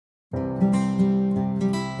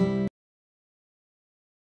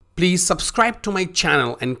Please subscribe to my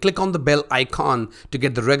channel and click on the bell icon to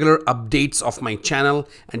get the regular updates of my channel,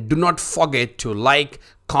 and do not forget to like,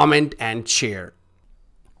 comment and share.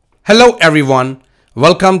 Hello everyone,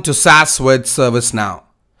 welcome to SaaS with ServiceNow.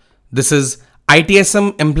 This is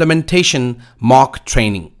ITSM Implementation Mock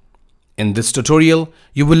Training. In this tutorial,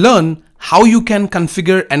 you will learn how you can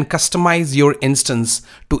configure and customize your instance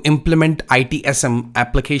to implement ITSM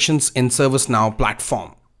applications in ServiceNow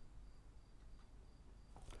Platform.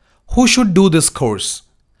 Who should do this course?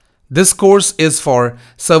 This course is for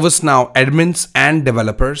ServiceNow admins and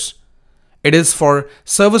developers. It is for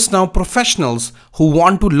ServiceNow professionals who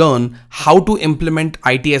want to learn how to implement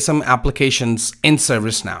ITSM applications in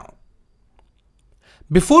ServiceNow.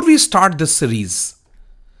 Before we start this series,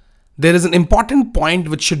 there is an important point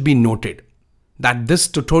which should be noted, that this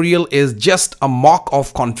tutorial is just a mock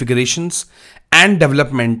of configurations and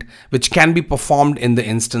development which can be performed in the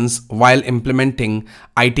instance while implementing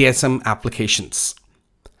ITSM applications.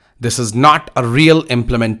 This is not a real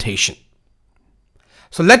implementation.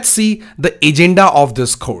 So let's see the agenda of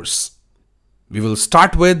this course. We will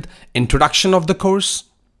start with introduction of the course.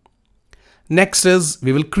 Next is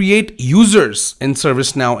we will create users in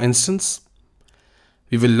ServiceNow instance.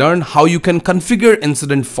 We will learn how you can configure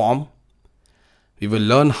incident form. We will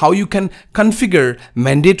learn how you can configure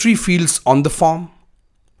mandatory fields on the form.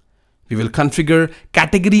 We will configure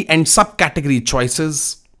category and subcategory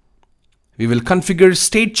choices. We will configure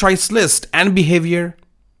state choice list and behavior.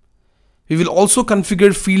 We will also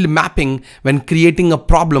configure field mapping when creating a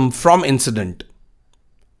problem from incident.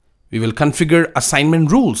 We will configure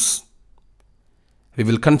assignment rules. We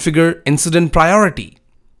will configure incident priority.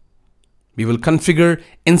 We will configure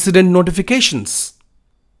incident notifications.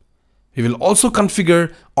 We will also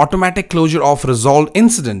configure automatic closure of resolved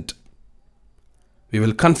incident. We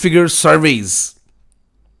will configure surveys.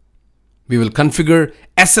 We will configure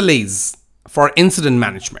SLAs for incident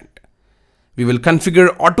management. We will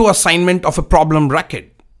configure auto assignment of a problem record.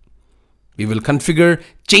 We will configure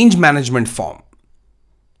change management form.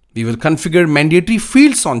 We will configure mandatory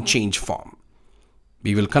fields on change form.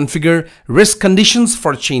 We will configure risk conditions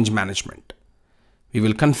for change management. We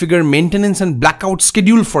will configure maintenance and blackout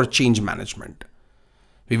schedule for change management.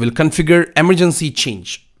 We will configure emergency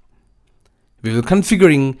change. We will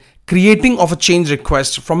configuring creating of a change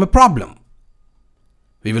request from a problem.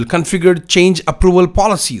 We will configure change approval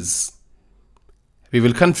policies. We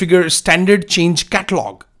will configure standard change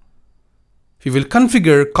catalog. We will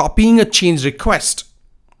configure copying a change request.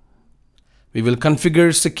 We will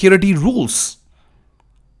configure security rules.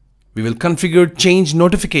 We will configure change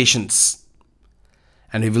notifications.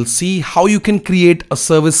 And we will see how you can create a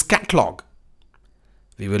service catalog.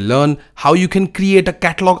 We will learn how you can create a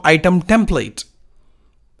catalog item template.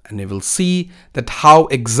 And we will see that how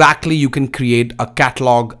exactly you can create a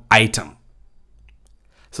catalog item.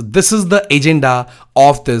 So this is the agenda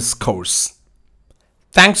of this course.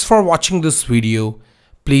 Thanks for watching this video.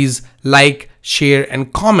 Please like, share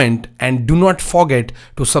and comment, and do not forget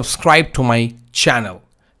to subscribe to my channel.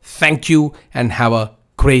 Thank you and have a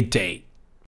great day.